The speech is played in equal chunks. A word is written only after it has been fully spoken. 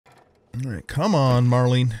All right, come on,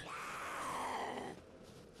 Marlene.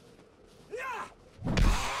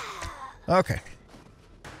 Okay.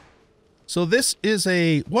 So this is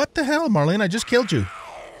a... What the hell, Marlene? I just killed you.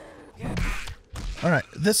 All right,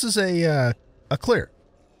 this is a clear.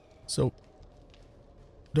 So,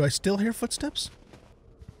 do I still hear footsteps?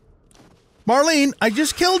 Marlene, I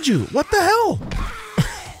just killed you. What the hell?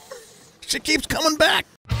 She keeps coming back.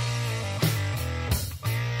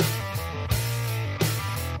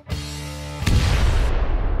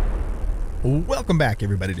 Welcome back,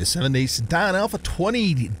 everybody, to 7 Days to Die on Alpha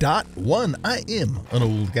 20.1. I am an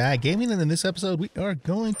old guy gaming, and in this episode, we are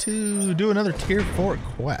going to do another Tier 4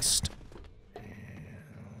 quest.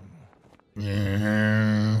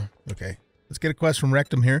 Okay, let's get a quest from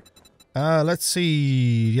Rectum here. Let's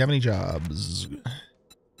see. Do you have any jobs?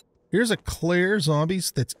 Here's a clear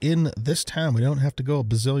zombies that's in this town. We don't have to go a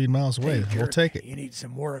bazillion miles away. Hey, we'll take it. You need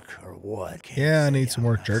some work or what? Yeah, I need some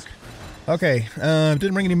work, jerk. Okay,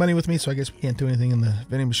 didn't bring any money with me, so I guess we can't do anything in the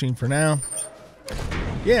vending machine for now.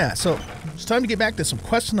 Yeah, so it's time to get back to some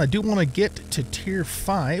quests. I do want to get to Tier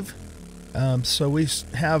 5. So we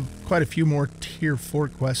have quite a few more Tier 4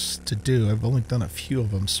 quests to do. I've only done a few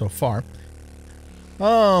of them so far.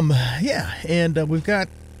 Yeah, and we got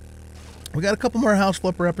a couple more House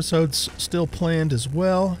Flipper episodes still planned as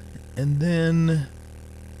well. And then,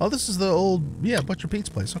 oh, this is the old, yeah, Butcher Pete's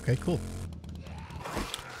place. Okay, cool.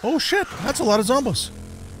 Oh shit, that's a lot of zombos.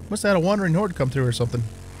 Must have had a wandering horde come through or something.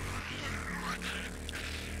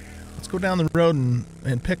 Let's go down the road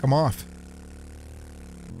and pick them off.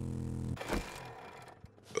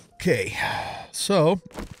 Okay, so,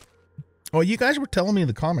 oh, you guys were telling me in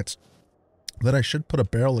the comments that I should put a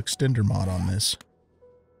barrel extender mod on this.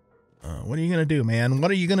 What are you going to do, man? What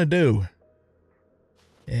are you going to do?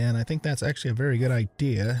 And I think that's actually a very good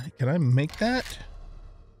idea. Can I make that?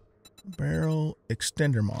 Barrel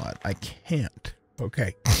extender mod. I can't.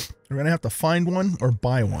 Okay. We're going to have to find one or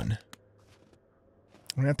buy one.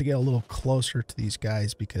 We're going to have to get a little closer to these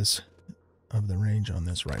guys because of the range on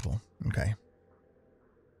this rifle. Okay.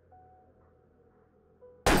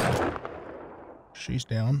 She's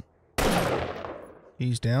down.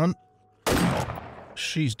 He's down.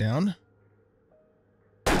 She's down.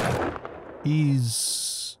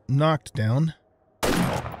 He's knocked down.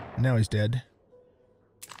 Now he's dead.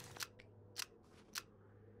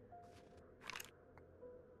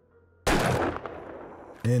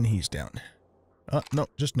 And he's down. No,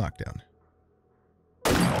 just knocked down.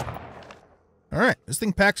 Alright, this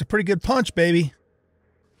thing packs a pretty good punch, baby.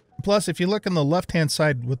 Plus, if you look on the left-hand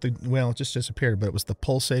side with the... Well, it just disappeared, but it was the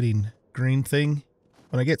pulsating green thing.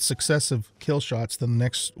 When I get successive kill shots, then the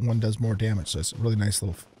next one does more damage. So it's a really nice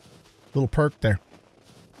little perk there.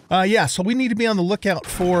 Yeah, so we need to be on the lookout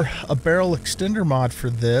for a barrel extender mod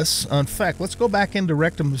for this. In fact, let's go back into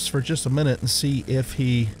Rectum's for just a minute and see if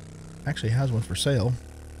he actually has one for sale.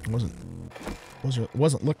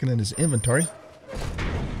 Wasn't looking in his inventory.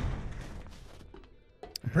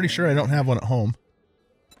 I'm pretty sure I don't have one at home.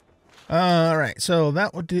 Alright, so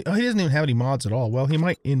that would do... Oh, he doesn't even have any mods at all. Well, he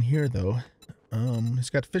might in here, though. He's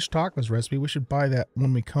got fish tacos recipe. We should buy that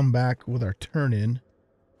when we come back with our turn-in.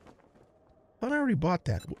 I thought I already bought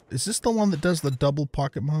that. Is this the one that does the double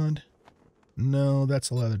pocket mod? No, that's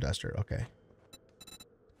a leather duster. Okay.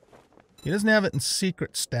 He doesn't have it in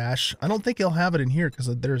secret stash. I don't think he'll have it in here because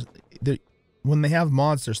when they have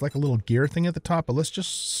mods, there's like a little gear thing at the top. But let's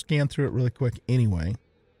just scan through it really quick anyway.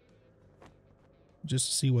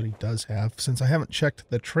 Just to see what he does have, since I haven't checked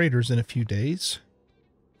the traders in a few days.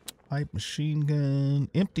 Pipe, machine gun,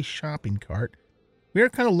 empty shopping cart. We are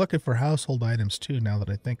kind of looking for household items too, now that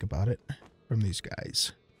I think about it, from these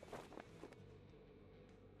guys.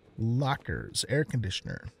 Lockers, air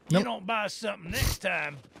conditioner. Nope. You don't buy something next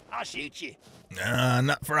time, I'll shoot you.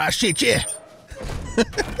 Not for I shoot you.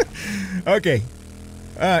 Okay.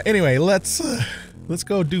 Anyway, let's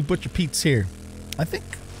go do Butcher Pete's here. I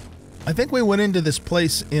think we went into this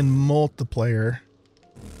place in multiplayer,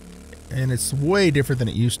 and it's way different than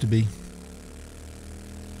it used to be.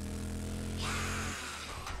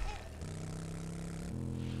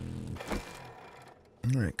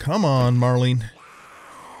 All right, come on, Marlene.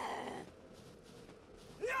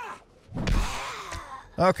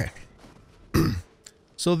 Okay.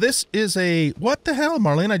 So this is a... What the hell,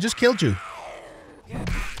 Marlene? I just killed you.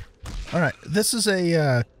 All right, this is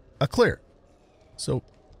a clear. So...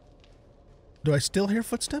 Do I still hear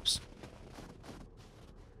footsteps?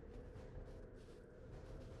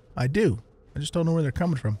 I do. I just don't know where they're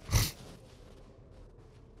coming from.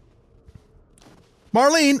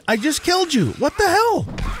 Marlene, I just killed you. What the hell?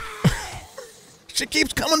 She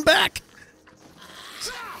keeps coming back.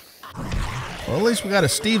 Well, at least we got a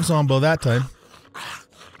Steve Zombo that time.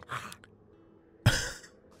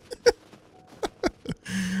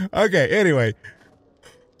 Okay, anyway.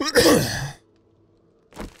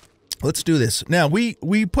 Let's do this. Now, we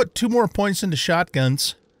put 2 more points into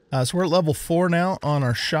shotguns. So we're at level 4 now on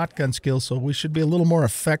our shotgun skill, so we should be a little more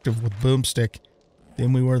effective with boomstick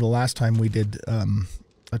than we were the last time we did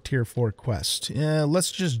a tier 4 quest. Yeah,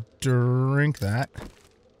 let's just drink that.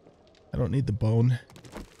 I don't need the bone.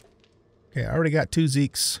 Okay, I already got 2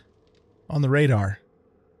 Zeeks on the radar.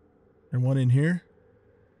 And one in here.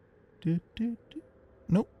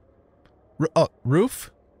 Nope. Oh, roof?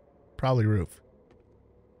 Probably roof.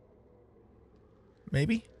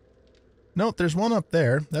 Maybe? Nope, there's one up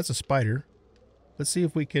there. That's a spider. Let's see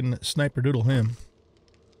if we can sniper doodle him.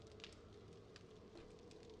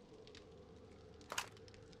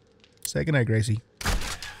 Say goodnight, Gracie.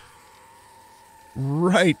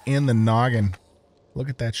 Right in the noggin. Look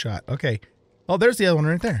at that shot. Okay. Oh, there's the other one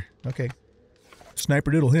right there. Okay. Sniper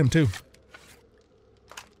doodle him, too.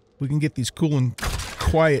 We can get these cool and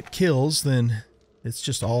quiet kills, then it's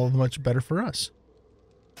just all much better for us.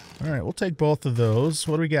 Alright, we'll take both of those.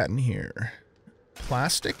 What do we got in here?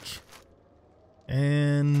 Plastic.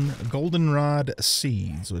 And goldenrod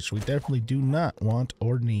seeds, which we definitely do not want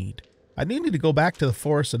or need. I do need to go back to the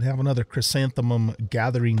forest and have another chrysanthemum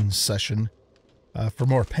gathering session for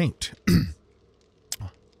more paint.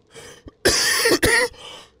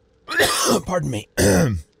 Pardon me.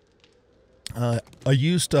 I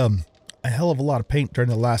used a hell of a lot of paint during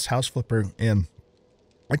the last house flipper, and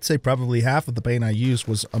I'd say probably half of the paint I used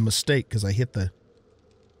was a mistake because I hit the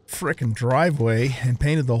frickin' driveway and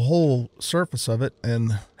painted the whole surface of it,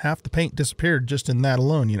 and half the paint disappeared just in that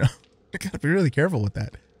alone, you know? I gotta be really careful with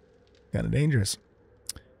that. Kind of dangerous.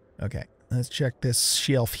 Okay, let's check this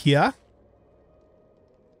shelf here.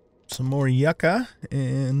 Some more yucca,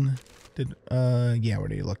 and yeah, we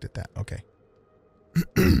already looked at that. Okay.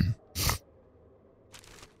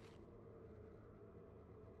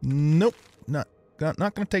 Nope, not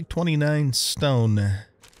going to take 29 stone,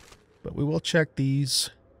 but we will check these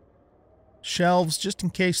shelves just in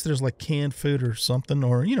case there's like canned food or something,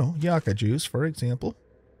 or, you know, yucca juice, for example.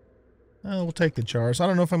 We'll take the jars. I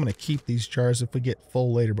don't know if I'm going to keep these jars if we get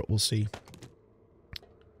full later, but we'll see.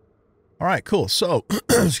 All right, cool. So,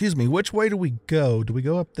 excuse me, which way do we go? Do we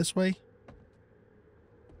go up this way?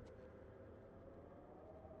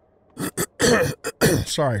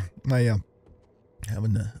 Sorry, I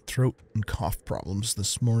having throat and cough problems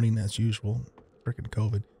this morning as usual. Freaking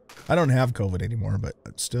COVID. I don't have COVID anymore, but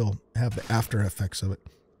I still have the after effects of it.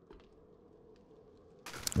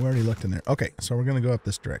 We already looked in there. Okay, so we're going to go up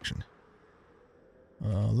this direction.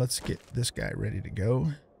 Let's get this guy ready to go.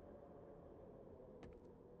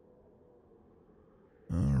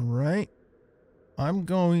 All right. I'm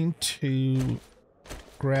going to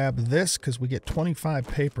grab this because we get 25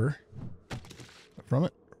 paper from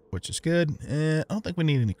it, which is good. I don't think we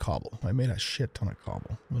need any cobble. I made a shit ton of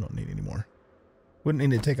cobble. We don't need any more. Wouldn't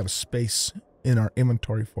need to take up space in our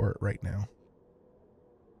inventory for it right now.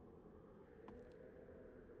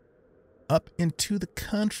 Up into the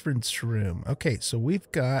conference room. Okay, so we've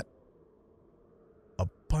got a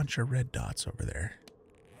bunch of red dots over there.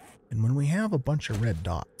 And when we have a bunch of red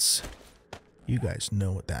dots, you guys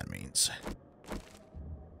know what that means.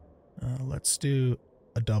 Let's do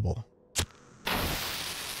a double.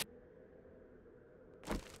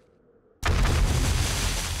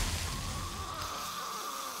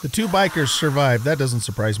 The 2 bikers survived. That doesn't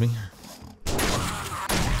surprise me.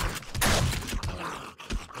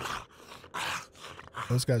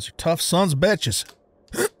 Those guys are tough sons of bitches.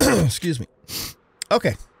 Excuse me.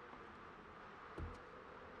 Okay.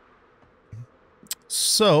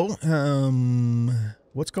 So,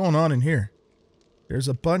 what's going on in here? There's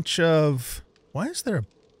a bunch of... Why is there a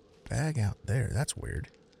bag out there? That's weird.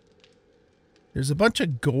 There's a bunch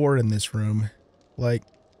of gore in this room. Like,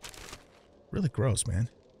 really gross, man.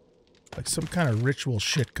 Like some kind of ritual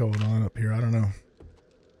shit going on up here. I don't know.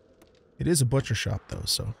 It is a butcher shop, though,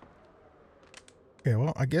 so... Okay,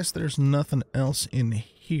 well, I guess there's nothing else in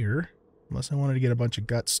here. Unless I wanted to get a bunch of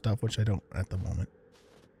gut stuff, which I don't at the moment.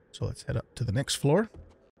 So let's head up to the next floor.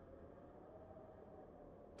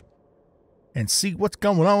 And see what's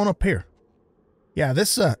going on up here. Yeah,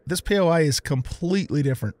 this POI is completely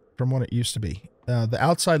different from what it used to be. The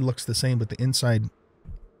outside looks the same, but the inside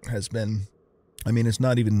has been... I mean, it's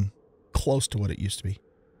not even close to what it used to be.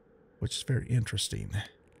 Which is very interesting.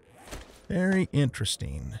 Very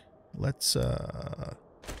interesting. Let's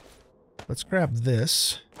grab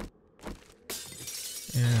this.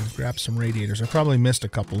 And grab some radiators. I probably missed a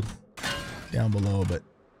couple down below, but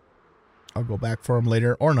I'll go back for them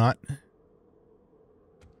later, or not.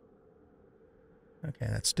 Okay,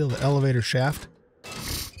 that's still the elevator shaft.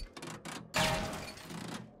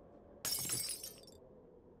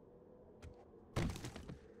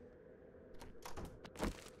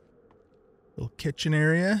 Little kitchen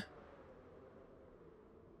area.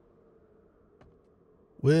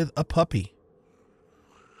 With a puppy.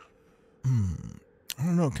 I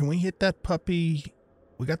don't know. Can we hit that puppy?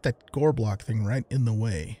 We got that gore block thing right in the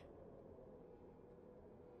way.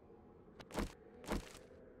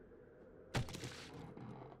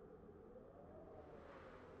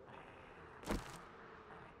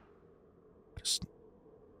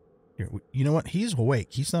 Here, you know what? He's awake.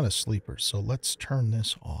 He's not a sleeper. So let's turn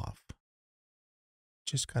this off.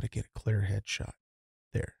 Just got to get a clear headshot.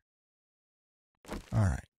 There. All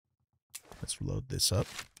right. Let's load this up.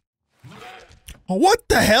 Oh, what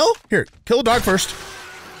the hell? Here, kill the dog first.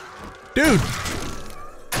 Dude.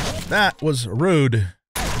 That was rude.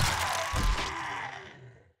 That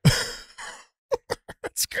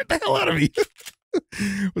scared the hell out of me.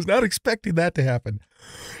 Was not expecting that to happen.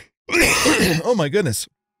 Oh my goodness.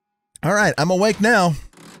 All right, I'm awake now.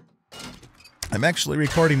 I'm actually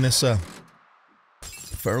recording this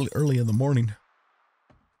fairly early in the morning.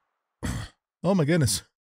 Oh my goodness.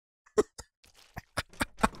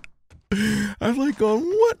 I'm like going,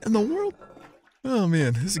 what in the world? Oh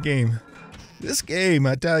man, this game. This game,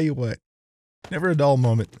 I tell you what. Never a dull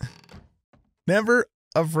moment. Never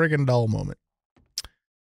a friggin' dull moment.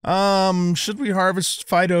 Should we harvest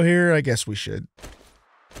Fido here? I guess we should.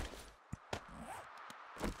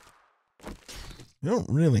 You don't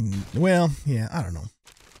really, well, yeah, I don't know.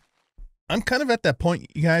 I'm kind of at that point,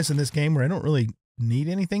 you guys, in this game where I don't really need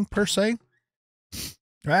anything per se.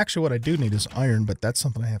 Actually, what I do need is iron, but that's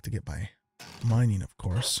something I have to get by mining, of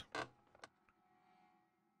course.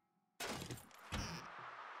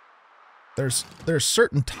 There's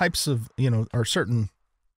certain types of, you know, or certain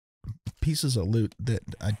pieces of loot that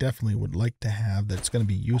I definitely would like to have that's going to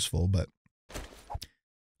be useful, but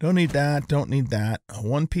don't need that, don't need that.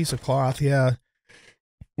 One piece of cloth, yeah.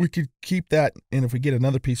 We could keep that, and if we get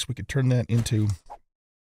another piece, we could turn that into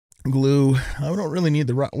glue. I don't really need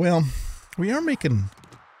the rock. Well, we are making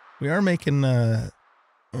the,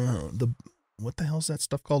 what the hell is that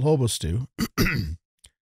stuff called? Hobo stew. I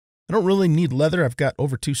don't really need leather. I've got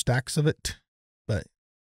over 2 stacks of it, but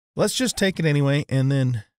let's just take it anyway, and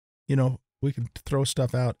then, you know, we can throw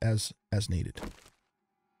stuff out as needed. There's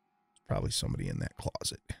probably somebody in that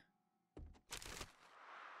closet.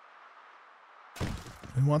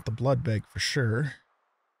 We want the blood bag for sure.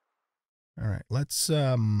 All right, let's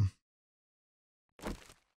send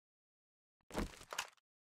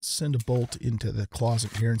a bolt into the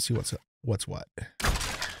closet here and see what's what.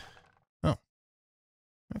 Oh,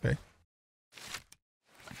 okay.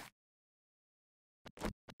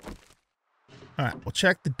 All right, we'll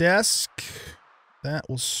check the desk. That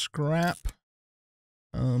will scrap.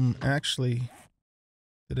 Actually,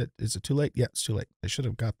 is it too late? Yeah, it's too late. I should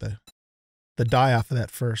have got the dye off of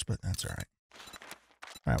that first, but that's all right.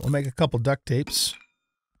 All right, we'll make a couple duct tapes.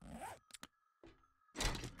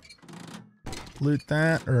 Loot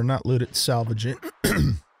that, or not loot it, salvage it.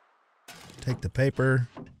 Take the paper.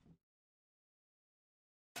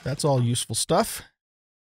 That's all useful stuff.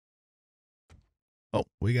 Oh,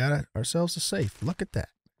 we got ourselves a safe. Look at that.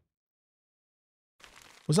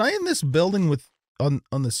 Was I in this building with on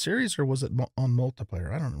the series, or was it on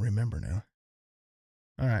multiplayer? I don't remember now.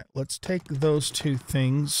 All right, let's take those 2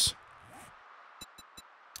 things.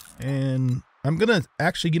 And I'm going to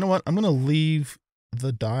actually, you know what? I'm going to leave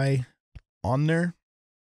the dye on there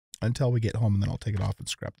until we get home, and then I'll take it off and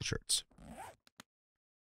scrap the shirts.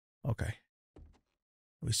 Okay.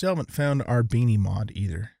 We still haven't found our beanie mod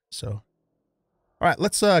either, so. All right,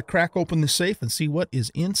 let's crack open the safe and see what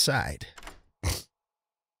is inside.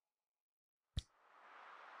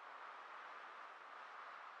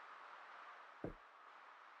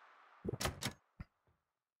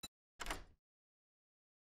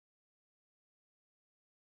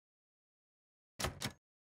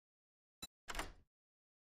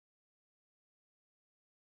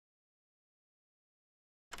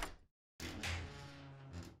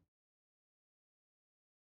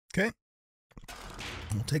 Okay.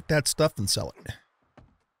 We'll take that stuff and sell it.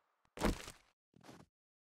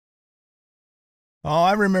 Oh,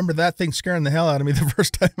 I remember that thing scaring the hell out of me the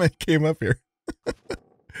first time I came up here.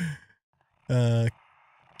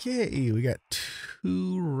 Okay, we got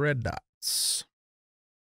 2 red dots.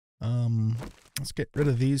 Let's get rid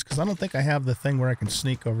of these, because I don't think I have the thing where I can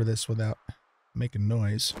sneak over this without making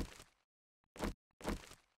noise.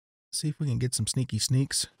 See if we can get some sneaky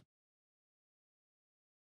sneaks.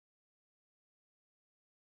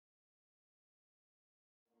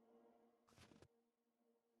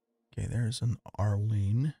 Okay, there's an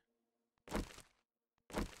Arlene.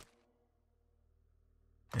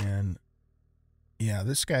 And yeah,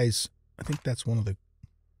 this guy's, I think that's one of the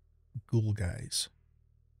ghoul guys.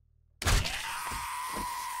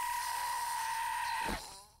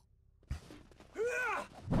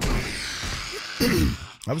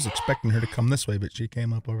 I was expecting her to come this way, but she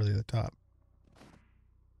came up over the top.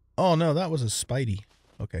 Oh no, that was a Spidey.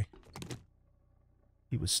 Okay.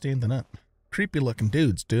 He was standing up. Creepy looking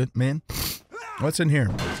dudes, man. What's in here?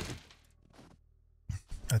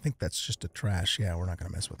 I think that's just a trash. Yeah, we're not going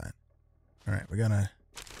to mess with that. All right, we got a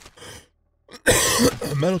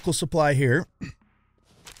medical supply here.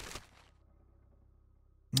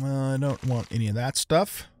 I don't want any of that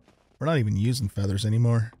stuff. We're not even using feathers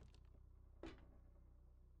anymore.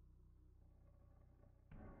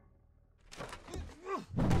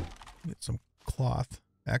 Get some cloth.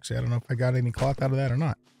 Actually, I don't know if I got any cloth out of that or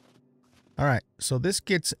not. All right, so this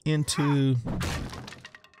gets into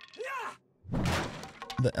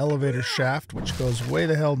the elevator shaft, which goes way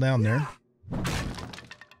the hell down there. I'm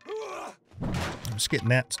just getting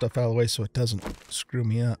that stuff out of the way so it doesn't screw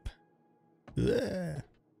me up. Ugh.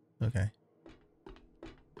 Okay.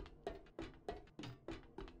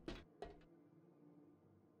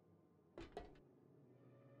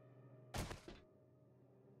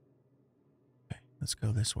 Let's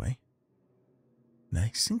go this way.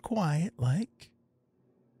 Nice and quiet, like.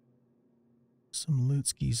 Some loot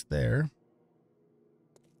skis there.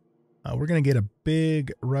 We're going to get a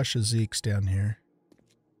big rush of Zeeks down here.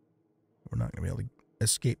 We're not going to be able to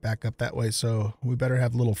escape back up that way, so we better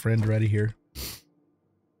have a little friend ready here.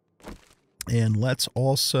 And let's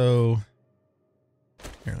also...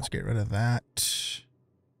 Here, let's get rid of that.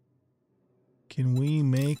 Can we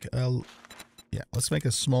make a... Yeah, let's make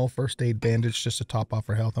a small first aid bandage just to top off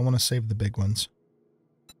our health. I want to save the big ones.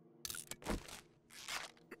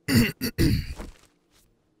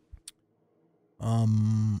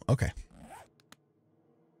 Okay.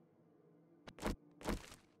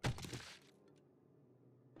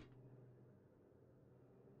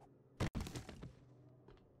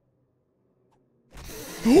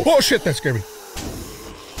 Oh shit, that scared me.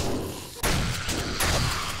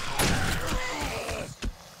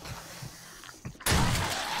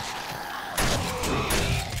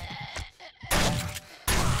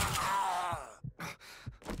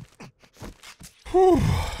 Whew,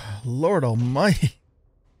 Lord Almighty.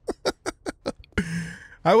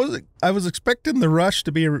 I was expecting the rush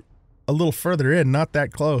to be a little further in, not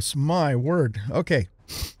that close. My word. Okay.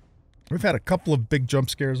 We've had a couple of big jump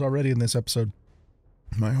scares already in this episode.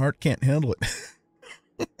 My heart can't handle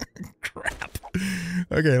it. Crap.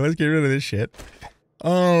 Okay, let's get rid of this shit.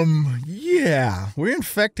 Yeah, we're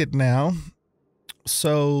infected now.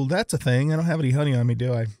 So that's a thing. I don't have any honey on me,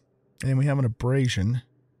 do I? And we have an abrasion.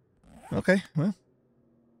 Okay, well,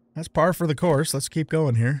 that's par for the course. Let's keep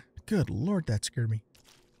going here. Good Lord, that scared me.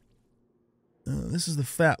 This is the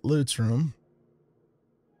Fat Loot's room.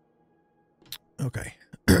 Okay,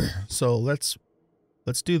 so let's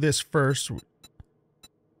do this first.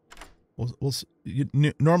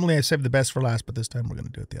 Normally I save the best for last, but this time we're going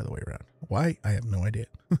to do it the other way around. Why? I have no idea.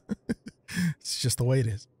 It's just the way it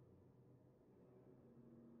is.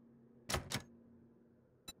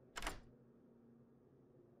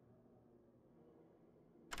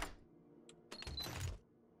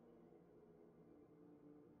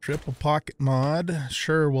 Triple pocket mod.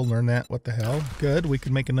 Sure, we'll learn that. What the hell? Good. We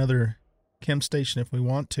can make another chem station if we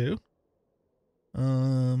want to.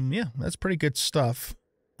 Yeah, that's pretty good stuff.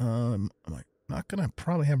 I'm not going to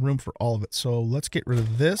probably have room for all of it. So let's get rid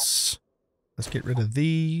of this. Let's get rid of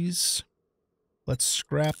these. Let's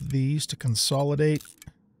scrap these to consolidate.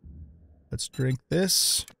 Let's drink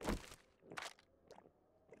this.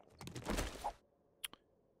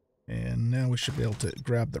 And now we should be able to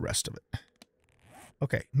grab the rest of it.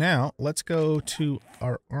 Okay, now let's go to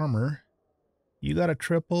our armor. You got a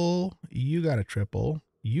triple. You got a triple.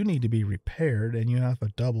 You need to be repaired, and you have a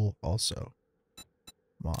double also.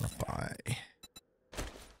 Modify.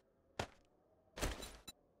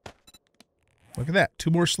 Look at that. 2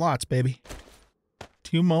 more slots, baby.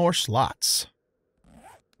 2 more slots.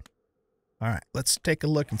 All right, let's take a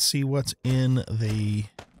look and see what's in the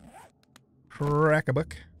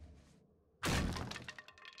crack-a-book.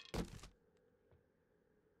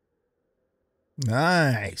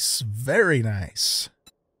 Nice. Very nice.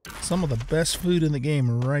 Some of the best food in the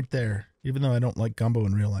game right there. Even though I don't like gumbo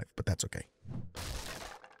in real life, but that's okay.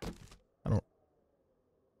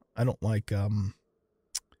 I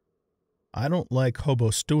don't like hobo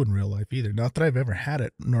stew in real life either. Not that I've ever had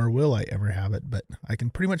it, nor will I ever have it, but I can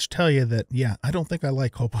pretty much tell you that, yeah, I don't think I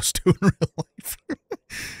like hobo stew in real life.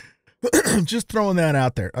 Just throwing that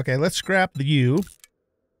out there. Okay, let's scrap the U.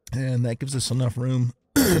 And that gives us enough room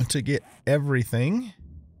to get everything.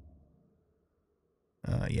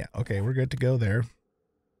 Yeah, okay, we're good to go there.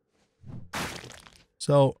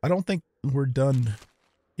 So, I don't think we're done.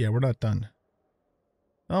 Yeah, we're not done.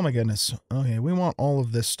 Oh my goodness. Okay, we want all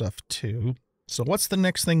of this stuff too. So what's the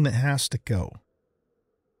next thing that has to go?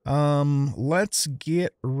 Let's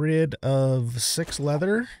get rid of 6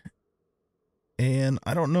 leather. And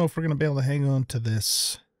I don't know if we're going to be able to hang on to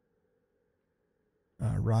this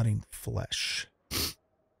rotting flesh.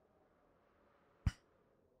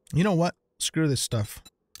 You know what? Screw this stuff.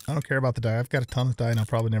 I don't care about the dye. I've got a ton of dye and I'll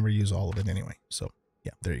probably never use all of it anyway. So,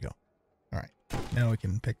 yeah, there you go. All right. Now we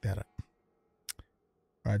can pick that up.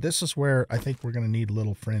 All right, this is where I think we're going to need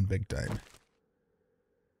little friend big time.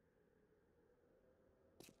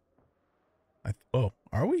 Oh,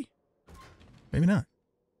 are we? Maybe not.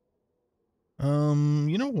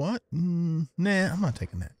 You know what? Nah, I'm not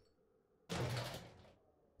taking that.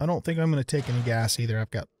 I don't think I'm going to take any gas either.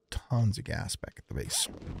 I've got tons of gas back at the base.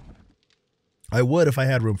 I would if I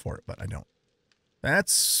had room for it, but I don't.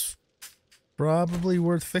 That's probably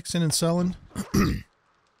worth fixing and selling.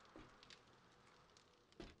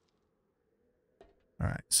 All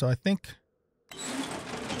right, so I think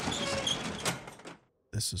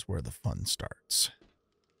this is where the fun starts.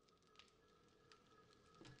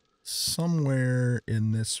 Somewhere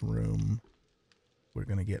in this room, we're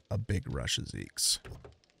going to get a big rush of Zeeks.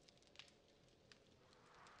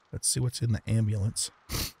 Let's see what's in the ambulance.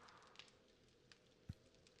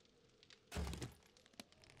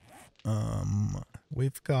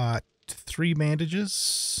 We've got 3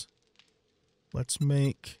 bandages. Let's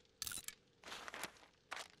make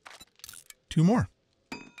 2 more.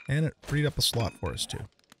 And it freed up a slot for us too.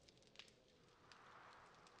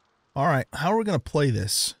 Alright, how are we going to play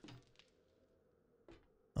this?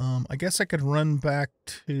 I guess I could run back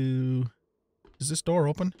to... Is this door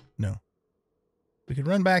open? No. We could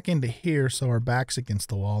run back into here so our back's against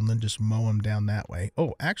the wall and then just mow them down that way.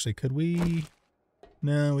 Oh, actually, could we...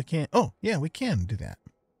 No, we can't. Oh, yeah, we can do that.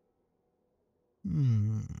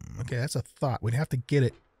 Okay, that's a thought. We'd have to get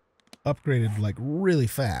it upgraded, like, really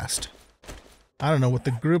fast. I don't know, with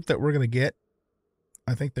the group that we're going to get,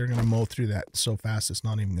 I think they're going to mow through that so fast it's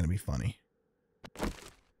not even going to be funny.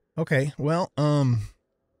 Okay, well,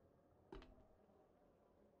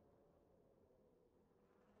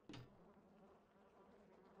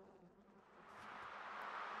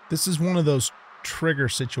 this is one of those trigger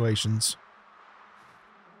situations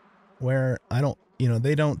where I don't, you know,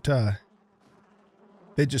 they don't,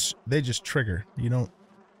 they just trigger. You don't,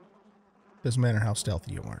 doesn't matter how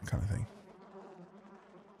stealthy you are, kind of thing.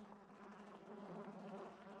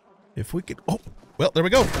 If we could, oh, well, there we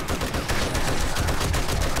go.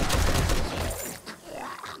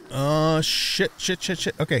 Shit.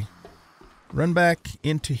 Okay. Run back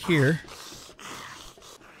into here.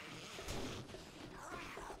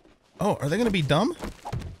 Oh, are they going to be dumb?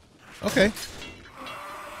 Okay.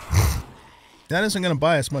 That isn't going to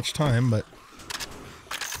buy us much time, but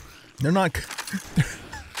they're not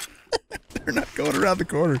they're not going around the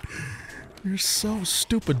corner. You're so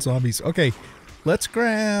stupid, zombies. Okay, let's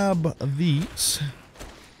grab these.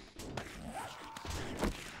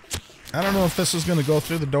 I don't know if this is going to go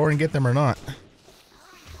through the door and get them or not.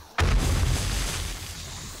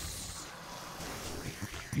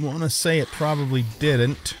 You want to say it probably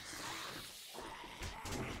didn't.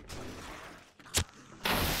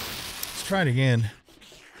 Try it again.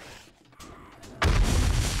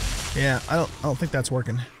 Yeah, I don't think that's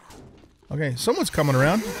working. Okay, someone's coming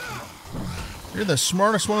around. You're the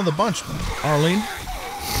smartest one of the bunch, Arlene.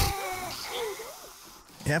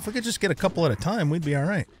 Yeah, if we could just get a couple at a time, we'd be all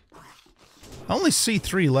right. I only see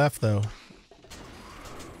 3 left, though.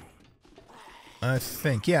 I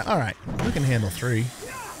think. Yeah, all right. We can handle 3.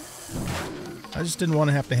 I just didn't want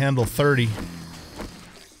to have to handle 30.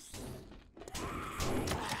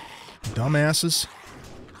 Dumbasses.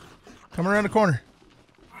 Come around the corner.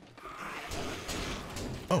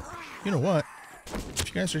 Oh, you know what? If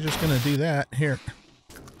you guys are just going to do that, here.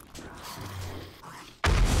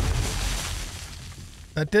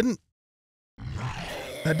 That didn't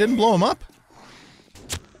blow him up?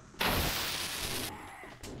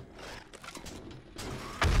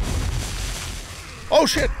 Oh,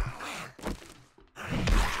 shit!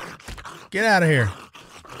 Get out of here.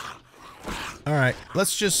 Alright,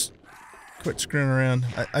 let's just quit screwing around.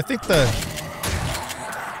 I think the...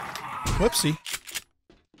 Whoopsie.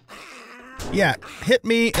 Yeah, hit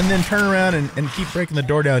me and then turn around and keep breaking the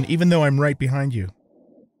door down, even though I'm right behind you.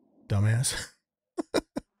 Dumbass.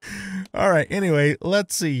 All right. Anyway,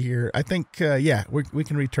 let's see here. I think, yeah, we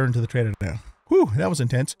can return to the trader now. Whew, that was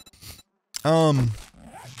intense.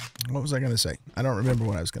 What was I going to say? I don't remember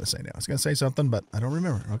what I was going to say now. I was going to say something, but I don't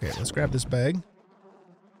remember. Okay, let's grab this bag.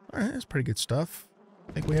 All right, that's pretty good stuff.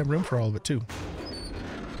 I think we have room for all of it, too.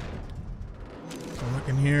 So look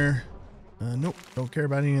in here. Nope, don't care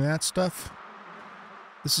about any of that stuff.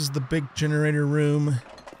 This is the big generator room.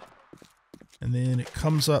 And then it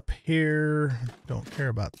comes up here. Don't care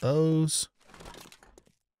about those.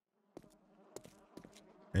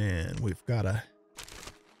 And we've got a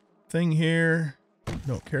thing here.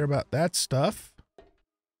 Don't care about that stuff.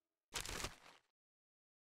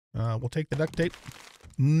 We'll take the duct tape.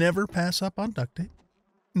 Never pass up on duct tape.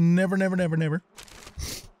 Never, never, never, never.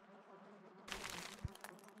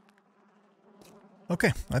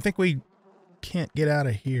 Okay, I think we can't get out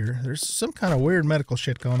of here. There's some kind of weird medical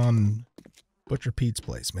shit going on in Butcher Pete's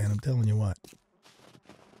place, man. I'm telling you what.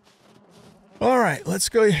 All right, let's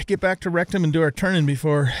go get back to Rectum and do our turn-in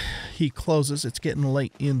before he closes. It's getting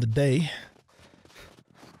late in the day.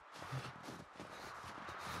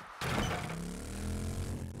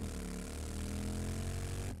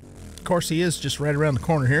 Of course, he is just right around the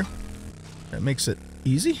corner here. That makes it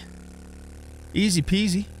easy. Easy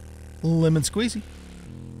peasy. Lemon squeezy.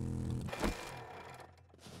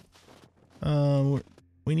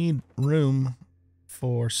 We need room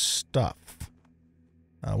for stuff.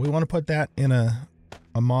 We want to put that in a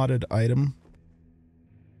modded item.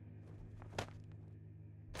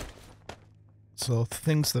 So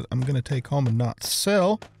things that I'm going to take home and not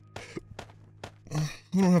sell.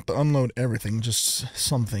 We don't have to unload everything, just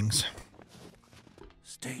some things.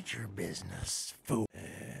 State your business, fool.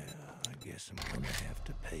 I guess I'm gonna have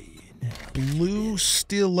to pay you now. Blue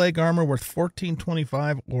steel leg armor worth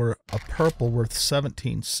 $14.25 or a purple worth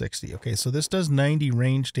 $17.60. Okay, so this does 90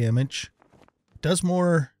 range damage. Does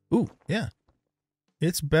more. Ooh, yeah.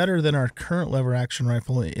 It's better than our current lever action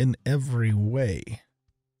rifle in every way.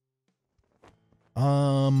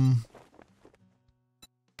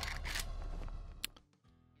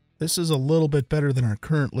 This is a little bit better than our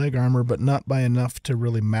current leg armor, but not by enough to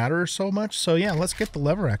really matter so much. So yeah, let's get the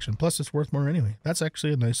lever action. Plus it's worth more anyway. That's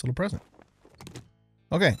actually a nice little present.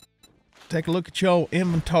 Okay, take a look at your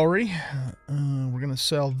inventory. We're going to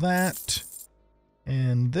sell that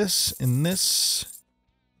and this and this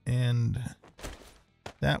and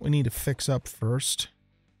that we need to fix up first.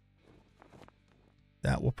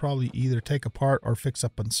 That will probably either take apart or fix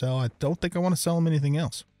up and sell. I don't think I want to sell them anything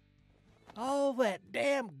else. All that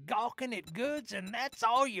damn gawking at goods, and that's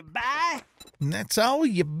all you buy? And that's all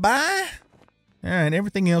you buy? Alright,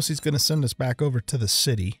 everything else he's going to send us back over to the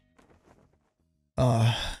city.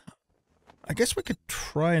 I guess we could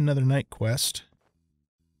try another night quest.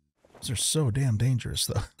 These are so damn dangerous,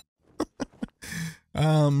 though.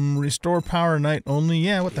 Restore power night only.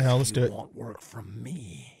 Yeah, what the hell, let's do it. You want work from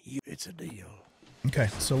me, it's a deal. Okay,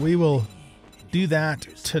 so we will do that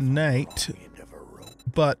tonight.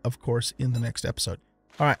 But, of course, in the next episode.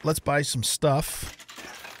 All right, let's buy some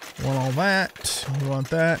stuff. We want all that. We want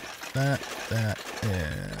that,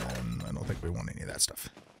 and I don't think we want any of that stuff.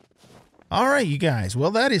 All right, you guys.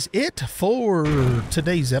 Well, that is it for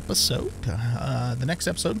today's episode. The next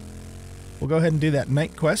episode, we'll go ahead and do that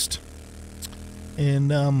night quest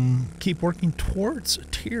and keep working towards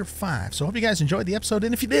Tier 5. So I hope you guys enjoyed the episode,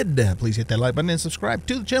 and if you did, please hit that like button and subscribe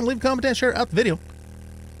to the channel. Leave a comment and share out the video.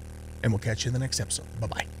 And we'll catch you in the next episode.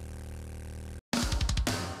 Bye-bye.